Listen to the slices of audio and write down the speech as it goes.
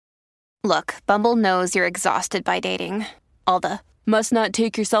Look, Bumble knows you're exhausted by dating. All the must not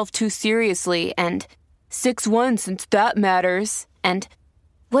take yourself too seriously and 6'1" since that matters. And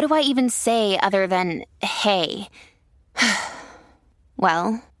what do I even say other than hey?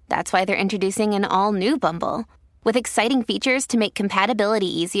 Well, that's why they're introducing an all-new Bumble with exciting features to make compatibility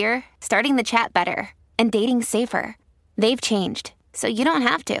easier, starting the chat better, and dating safer. They've changed, so you don't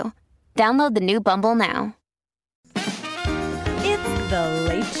have to. Download the new Bumble now. It's the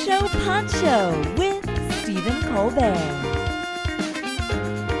Late Show Poncho with Stephen Colbert.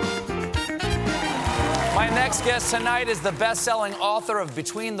 My next guest tonight is the best-selling author of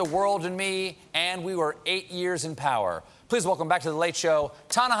Between the World and Me and We Were 8 Years in Power. Please welcome back to the Late Show,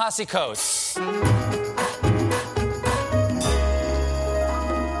 Ta-Nehisi Coates.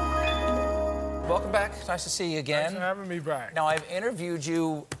 Welcome back. Nice to see you again. Thanks for having me back. Now, I've interviewed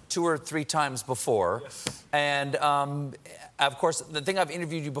you 2 or 3 times before. Yes. And, of course, the thing I've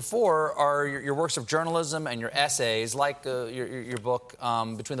interviewed you before are your works of journalism and your essays, like your book,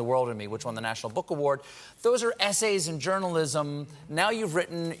 Between the World and Me, which won the National Book Award. Those are essays and journalism. Now you've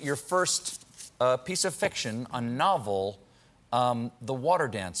written your first piece of fiction, a novel, The Water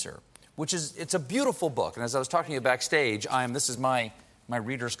Dancer, which it's a beautiful book. And as I was talking to you backstage, this is my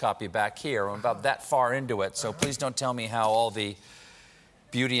reader's copy back here. I'm about that far into it, so please don't tell me how all the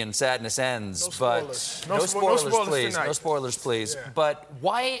beauty and sadness ends. No spoilers. Please. Tonight. No spoilers, please. Yeah. But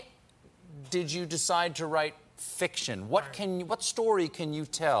why did you decide to write fiction? What story can you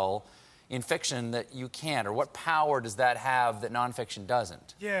tell in fiction that you can't, or what power does that have that nonfiction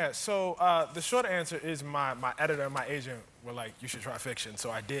doesn't? Yeah, so the short answer is my editor and my agent were like, you should try fiction,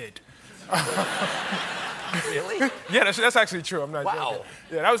 so I did. Really? Yeah, that's actually true. I'm not joking. Wow.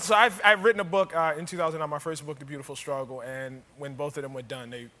 Yeah, I've written a book in 2009, my first book, The Beautiful Struggle, and when both of them were done,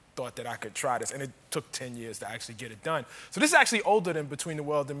 they thought that I could try this, and it took 10 years to actually get it done. So this is actually older than Between the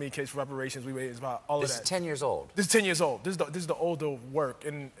World and Me, Case for Reparations. We waited about all of that. This is 10 years old. This is 10 years old. This is the older work,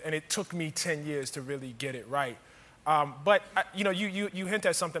 and it took me 10 years to really get it right. But you hint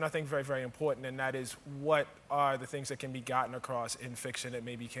at something I think very, very important, and that is what are the things that can be gotten across in fiction that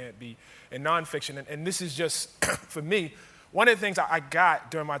maybe can't be in nonfiction. And this is just, for me, one of the things I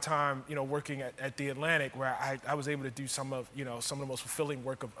got during my time, working at The Atlantic, where I was able to do some of the most fulfilling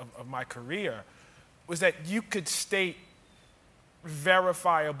work of my career, was that you could state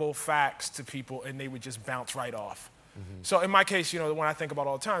verifiable facts to people and they would just bounce right off. Mm-hmm. So in my case, the one I think about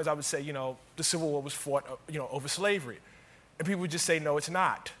all the time is I would say, the Civil War was fought, over slavery. And people would just say, no, it's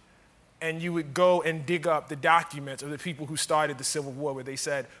not. And you would go and dig up the documents of the people who started the Civil War where they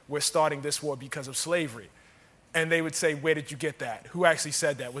said, we're starting this war because of slavery. And they would say, where did you get that? Who actually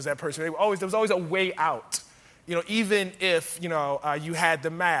said that? Was that person? There was always a way out. Even if, you had the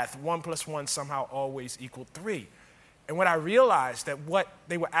math, 1 + 1 somehow always equaled 3. And when I realized that what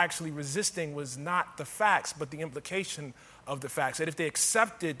they were actually resisting was not the facts, but the implication of the facts, that if they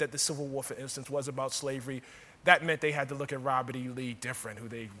accepted that the Civil War, for instance, was about slavery, that meant they had to look at Robert E. Lee different, who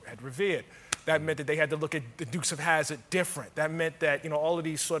they had revered. That meant that they had to look at the Dukes of Hazzard different. That meant that, all of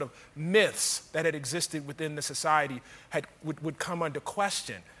these sort of myths that had existed within the society would come under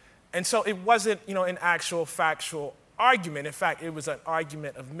question. And so it wasn't, an actual factual argument. In fact, it was an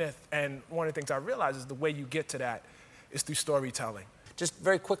argument of myth. And one of the things I realized is the way you get to that is through storytelling. Just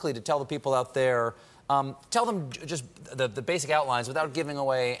very quickly to tell the people out there, tell them just the basic outlines without giving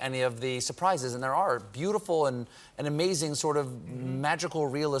away any of the surprises. And there are beautiful and amazing sort of magical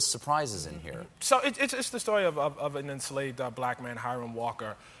realist surprises in here. So it's the story of an enslaved black man, Hiram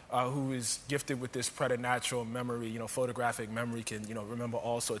Walker, who is gifted with this preternatural memory, photographic memory, can, remember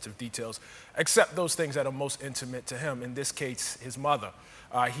all sorts of details, except those things that are most intimate to him, in this case, his mother.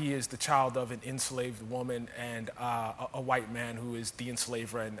 He is the child of an enslaved woman and a white man who is the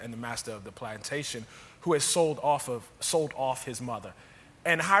enslaver and the master of the plantation, who has sold off his mother.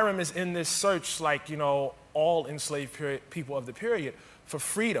 And Hiram is in this search, like, all enslaved people of the period, for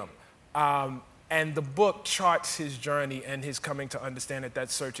freedom. And the book charts his journey and his coming to understand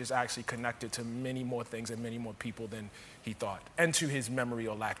that search is actually connected to many more things and many more people than he thought, and to his memory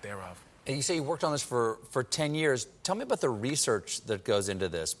or lack thereof. And you say you worked on this for 10 years. Tell me about the research that goes into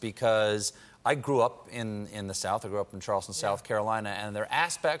this, because I grew up in the South. I grew up in Charleston, South Carolina, and there are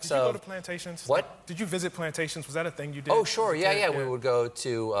aspects of... Did you go to plantations? What? Did you visit plantations? Was that a thing you did? Oh, sure. Yeah. We would go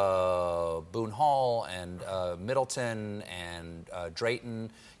to Boone Hall and Middleton and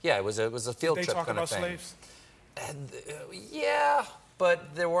Drayton. Yeah, it was a field Did trip they talk kind about of thing. slaves? And, yeah,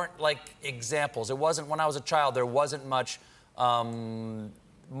 but there weren't, like, examples. It wasn't, when I was a child, there wasn't much...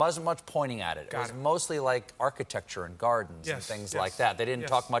 wasn't much pointing at it. It was mostly like architecture and gardens and things like that. They didn't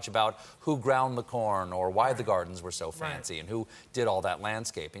talk much about who ground the corn or why the gardens were so fancy and who did all that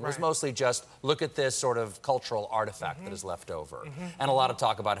landscaping. It was mostly just look at this sort of cultural artifact that is left over. And a lot of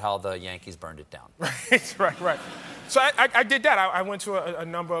talk about how the Yankees burned it down. Right. So I did that. I went to a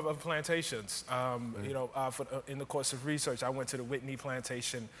number of plantations. In the course of research, I went to the Whitney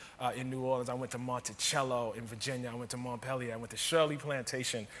plantation in New Orleans. I went to Monticello in Virginia. I went to Montpelier. I went to Shirley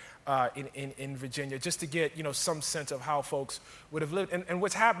Plantation in Virginia, just to get some sense of how folks would have lived. And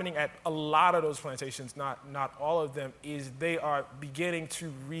what's happening at a lot of those plantations, not all of them, is they are beginning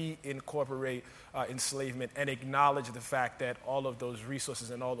to reincorporate enslavement and acknowledge the fact that all of those resources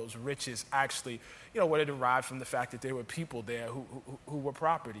and all those riches actually, were derived from the fact that there were people there who were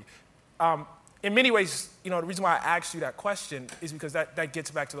property. In many ways, the reason why I asked you that question is because that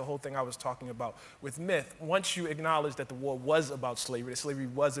gets back to the whole thing I was talking about with myth. Once you acknowledge that the war was about slavery, that slavery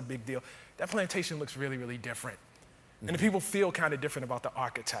was a big deal, that plantation looks really, really different. And the people feel kind of different about the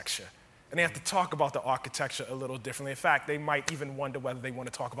architecture. And they have to talk about the architecture a little differently. In fact, they might even wonder whether they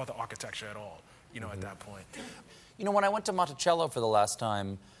want to talk about the architecture at all, at that point. When I went to Monticello for the last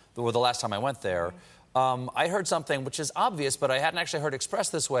time I went there, I heard something which is obvious, but I hadn't actually heard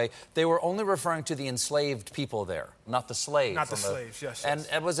expressed this way. They were only referring to the enslaved people there, not the slaves. Not the slaves, yes. And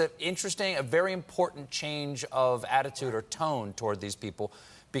it was a very important change of attitude or tone toward these people,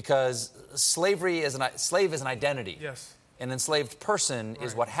 because slave is an identity. Yes. An enslaved person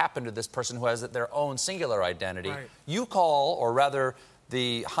is what happened to this person who has their own singular identity. Right. You call, or rather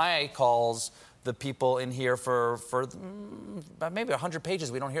the High calls, the people in here for maybe 100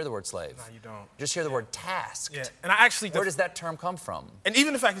 pages, we don't hear the word slave. No, you don't. Just hear the word tasked. Yeah. And where does that term come from? And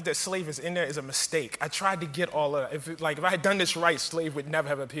even the fact that slave is in there is a mistake. I tried to get all of that. If I had done this right, slave would never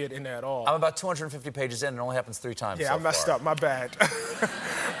have appeared in there at all. I'm about 250 pages in, and it only happens 3 times. Yeah, I messed up. My bad.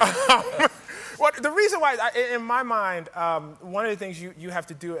 Well, the reason why, in my mind, one of the things you have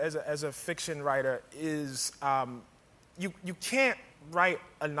to do as a fiction writer is you can't write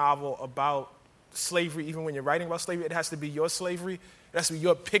a novel about slavery. Even when you're writing about slavery, it has to be your slavery. It has to be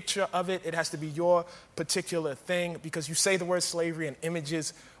your picture of it. It has to be your particular thing, because you say the word slavery and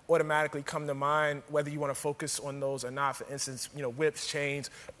images automatically come to mind, whether you want to focus on those or not. For instance, whips, chains,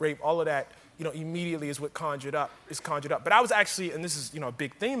 rape, all of that, immediately is conjured up. But I was actually, and this is, a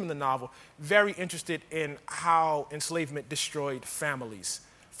big theme in the novel, very interested in how enslavement destroyed families.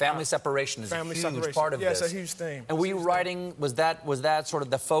 Family separation is a huge part of this. Yes, a huge thing. And were you writing, was that sort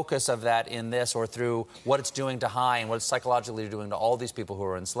of the focus of that in this, or through what it's doing to High and what it's psychologically doing to all these people who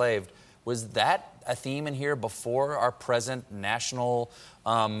are enslaved? Was that a theme in here before our present national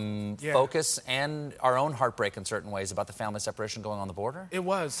focus and our own heartbreak in certain ways about the family separation going on the border? It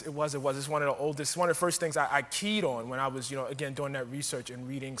was. It's one of the first things I keyed on when I was, again, doing that research and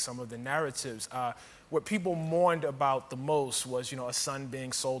reading some of the narratives. What people mourned about the most was, a son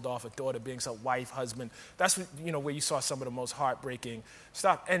being sold off, a daughter being sold, wife, husband. That's what, where you saw some of the most heartbreaking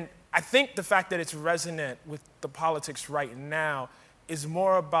stuff. And I think the fact that it's resonant with the politics right now is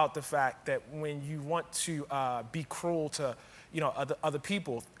more about the fact that when you want to be cruel to, other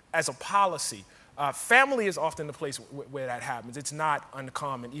people as a policy, family is often the place where that happens. It's not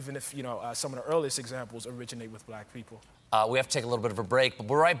uncommon, even if, some of the earliest examples originate with black people. We have to take a little bit of a break, but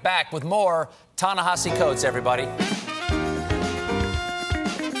we're right back with more Ta-Nehisi Coates, everybody.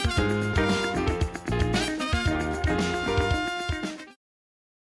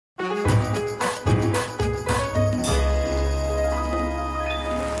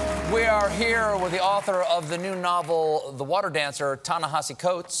 We are here with the author of the new novel, The Water Dancer, Ta-Nehisi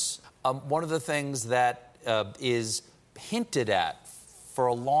Coates. One of the things that is hinted at for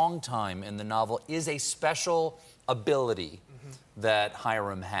a long time in the novel is a special ability that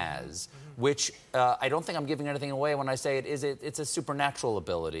Hiram has, which I don't think I'm giving anything away when I say it's a supernatural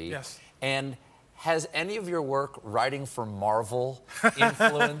ability. Yes. And has any of your work writing for Marvel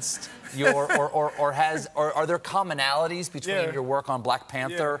influenced your, or are there commonalities between your work on Black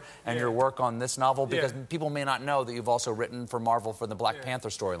Panther and your work on this novel? Because people may not know that you've also written for Marvel for the Black Panther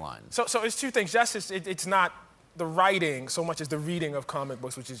storyline. So it's two things. It's not the writing so much as the reading of comic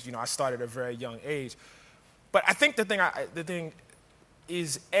books, which is, I started at a very young age. But I think the thing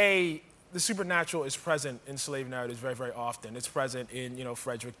is, the supernatural is present in slave narratives very, very often. It's present in,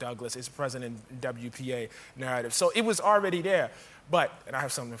 Frederick Douglass. It's present in WPA narratives. So it was already there. But, and I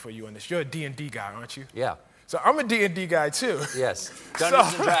have something for you on this. You're a D&D guy, aren't you? Yeah. So I'm a D&D guy, too. Yes.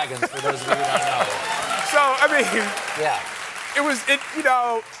 Dungeons and Dragons, for those of you who don't know. So, I mean... Yeah.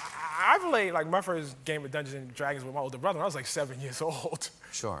 I played, my first game of Dungeons and Dragons with my older brother when I was, 7 years old.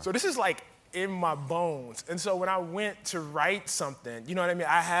 Sure. So this is, in my bones. And so when I went to write something, you know what I mean?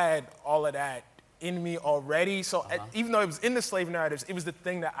 I had all of that in me already. So even though it was in the slave narratives, it was the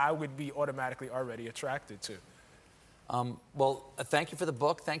thing that I would be automatically already attracted to. Thank you for the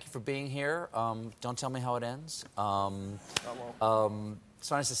book. Thank you for being here. Don't tell me how it ends. It's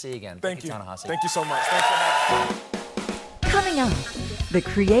nice to see you again. Thank you. Ta-Nehisi. Thank you so much. Thanks for having me. Coming up, the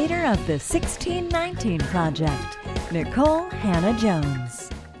creator of the 1619 Project, Nikole Hannah-Jones.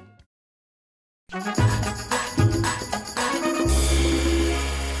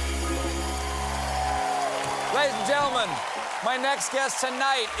 Ladies and gentlemen, my next guest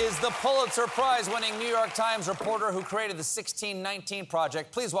tonight is the Pulitzer Prize-winning New York Times reporter who created the 1619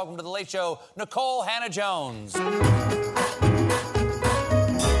 Project. Please welcome to The Late Show, Nikole Hannah-Jones.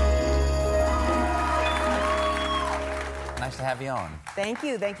 Nice to have you on. Thank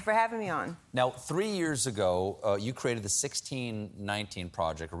you. Thank you for having me on. Now, 3 years ago, you created the 1619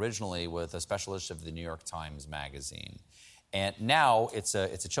 Project, originally with a special issue of the New York Times Magazine. And now it's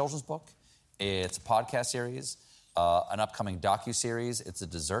a children's book, it's a podcast series, an upcoming docuseries, it's a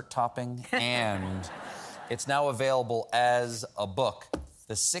dessert topping, and it's now available as a book,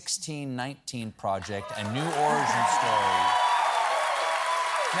 The 1619 Project, A New Origin Story.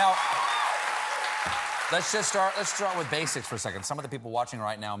 Now, let's start with basics for a second. Some of the people watching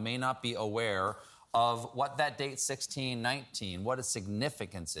right now may not be aware of what that date 1619, what its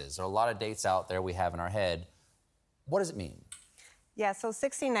significance is. There are a lot of dates out there we have in our head. What does it mean? Yeah, so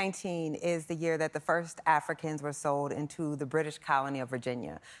 1619 is the year that the first Africans were sold into the British colony of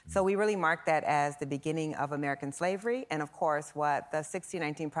Virginia. So we really mark that as the beginning of American slavery. And of course, what the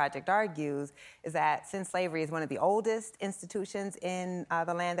 1619 Project argues is that since slavery is one of the oldest institutions in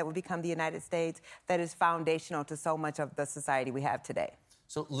the land that would become the United States, that is foundational to so much of the society we have today.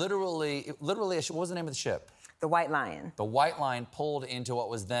 So literally, what was the name of the ship? The White Lion. The White Lion pulled into what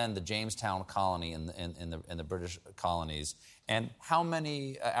was then the Jamestown colony in the British colonies. And how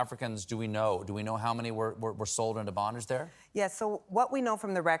many Africans do we know? Do we know how many were sold into bondage there? Yeah, so what we know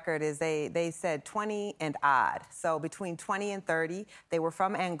from the record is they said 20 and odd. So between 20 and 30, they were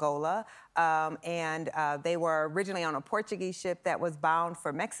from Angola, and they were originally on a Portuguese ship that was bound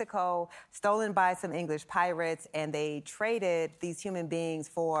for Mexico, stolen by some English pirates, and they traded these human beings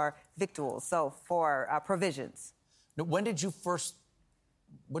for victuals, so for provisions. Now, when did you first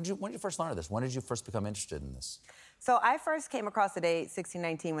learn of this? When did you first become interested in this? So I first came across the date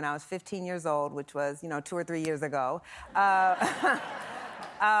 1619 when I was 15 years old, which was, 2 or 3 years ago. And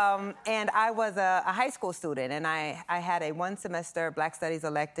I was a high school student, and I had a one-semester Black Studies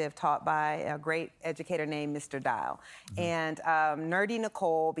elective taught by a great educator named Mr. Dial. Mm-hmm. And nerdy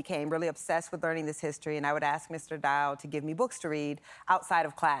Nikole became really obsessed with learning this history, and I would ask Mr. Dial to give me books to read outside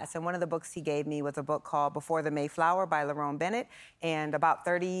of class. And one of the books he gave me was a book called Before the Mayflower by Lerone Bennett, and about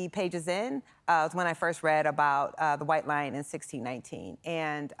 30 pages in, was when I first read about the White Lion in 1619.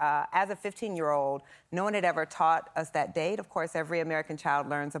 And as a 15-year-old, no one had ever taught us that date. Of course, every American child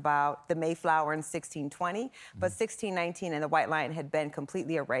learns about the Mayflower in 1620, but 1619 and the White Lion had been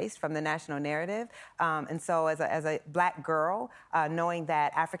completely erased from the national narrative. And so as a Black girl, knowing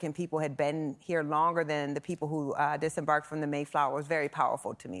that African people had been here longer than the people who disembarked from the Mayflower was very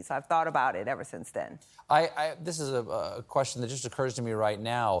powerful to me. So I've thought about it ever since then. This is a question that just occurs to me right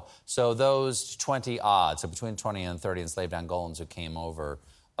now. So those 20 odd, so between 20 and 30 enslaved Angolans who came over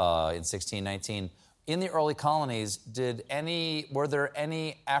in 1619, in the early colonies, were there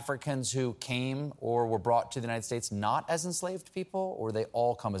any Africans who came or were brought to the United States not as enslaved people, or they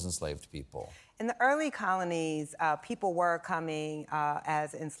all come as enslaved people? In the early colonies, people were coming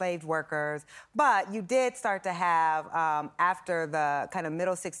as enslaved workers, but you did start to have, after the kind of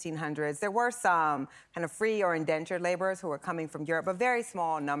middle 1600s, there were some kind of free or indentured laborers who were coming from Europe, a very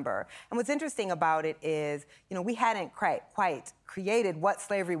small number. And what's interesting about it is, we hadn't quite created what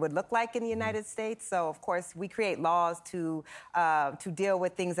slavery would look like in the United States. So, of course, we create laws to deal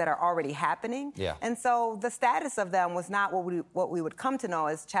with things that are already happening. Yeah. And so the status of them was not what we would come to know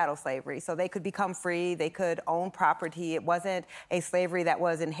as chattel slavery. So they could become free, they could own property. It wasn't a slavery that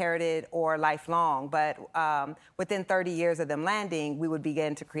was inherited or lifelong, but within 30 years of them landing, we would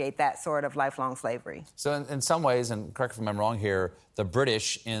begin to create that sort of lifelong slavery. So in some ways, and correct me if I'm wrong here, the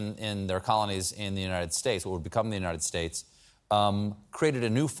British in their colonies in the United States, what would become the United States, created a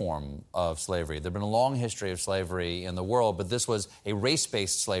new form of slavery. There'd been a long history of slavery in the world, but this was a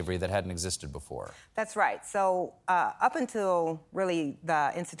race-based slavery that hadn't existed before. That's right. So up until really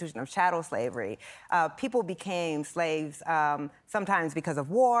the institution of chattel slavery, people became slaves sometimes because of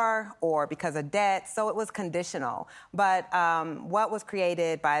war or because of debt, so it was conditional. But what was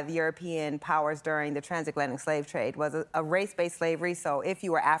created by the European powers during the transatlantic slave trade was a race-based slavery. So if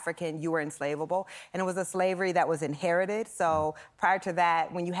you were African, you were enslavable. And it was a slavery that was inherited. So prior to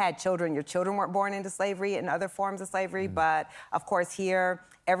that, when you had children, your children weren't born into slavery and other forms of slavery. But of course here,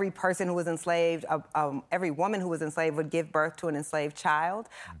 every person who was enslaved, every woman who was enslaved would give birth to an enslaved child.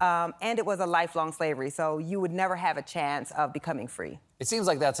 And it was a lifelong slavery, so you would never have a chance of becoming free. It seems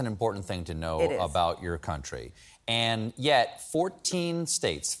like that's an important thing to know about your country. And yet, 14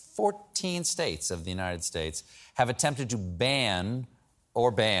 states of the United States have attempted to ban or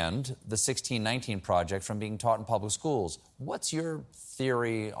banned the 1619 Project from being taught in public schools. What's your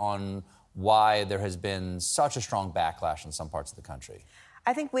theory on why there has been such a strong backlash in some parts of the country?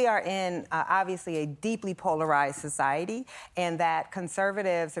 I think we are in, obviously, a deeply polarized society, and that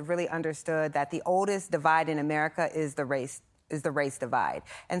conservatives have really understood that the oldest divide in America is the race divide.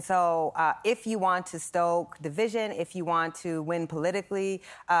 And so if you want to stoke division, if you want to win politically,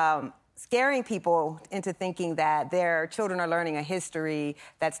 scaring people into thinking that their children are learning a history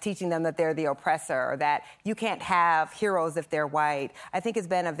that's teaching them that they're the oppressor, or that you can't have heroes if they're white, I think has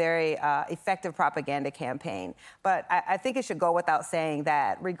been a very effective propaganda campaign. But I think it should go without saying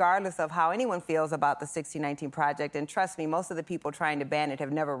that regardless of how anyone feels about the 1619 Project, and trust me, most of the people trying to ban it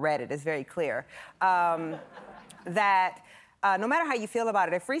have never read it, it's very clear, that no matter how you feel about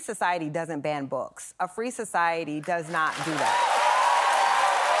it, a free society doesn't ban books. A free society does not do that.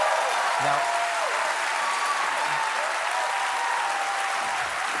 Now,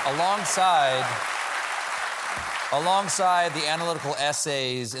 alongside the analytical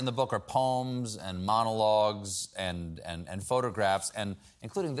essays in the book are poems and monologues and photographs, and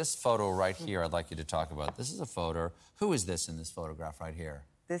including this photo right here I'd like you to talk about. This is a photo. Who is this in this photograph right here?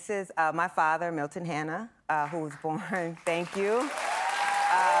 This is my father, Milton Hanna, who was born, thank you. And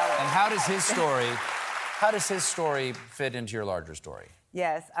how does his story fit into your larger story?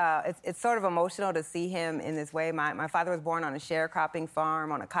 Yes, it's sort of emotional to see him in this way. My father was born on a sharecropping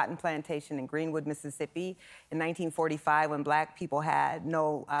farm on a cotton plantation in Greenwood, Mississippi in 1945 when black people had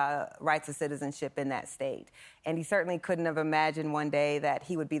no rights of citizenship in that state. And he certainly couldn't have imagined one day that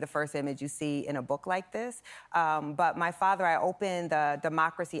he would be the first image you see in a book like this. But my father, I opened the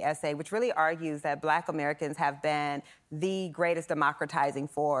democracy essay, which really argues that black Americans have been the greatest democratizing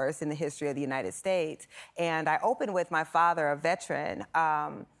force in the history of the United States. And I opened with my father, a veteran,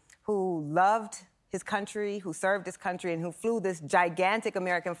 who loved his country, who served his country, and who flew this gigantic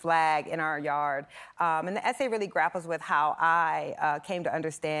American flag in our yard. And the essay really grapples with how I came to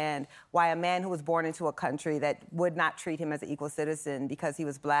understand why a man who was born into a country that would not treat him as an equal citizen because he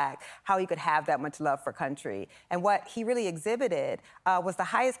was black, how he could have that much love for country. And what he really exhibited was the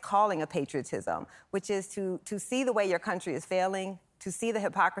highest calling of patriotism, which is to see the way your country is failing, to see the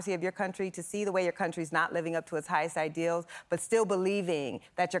hypocrisy of your country, to see the way your country's not living up to its highest ideals, but still believing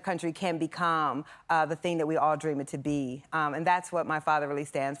that your country can become the thing that we all dream it to be. And that's what my father really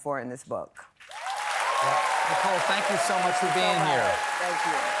stands for in this book. Well, Nikole, thank you so much for being here. Thank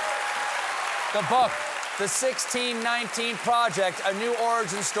you. The book, The 1619 Project, A New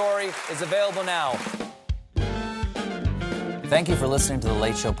Origin Story, is available now. Thank you for listening to The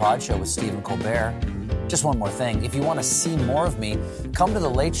Late Show Pod Show with Stephen Colbert. Just one more thing. If you want to see more of me, come to The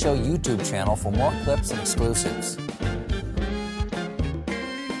Late Show YouTube channel for more clips and exclusives.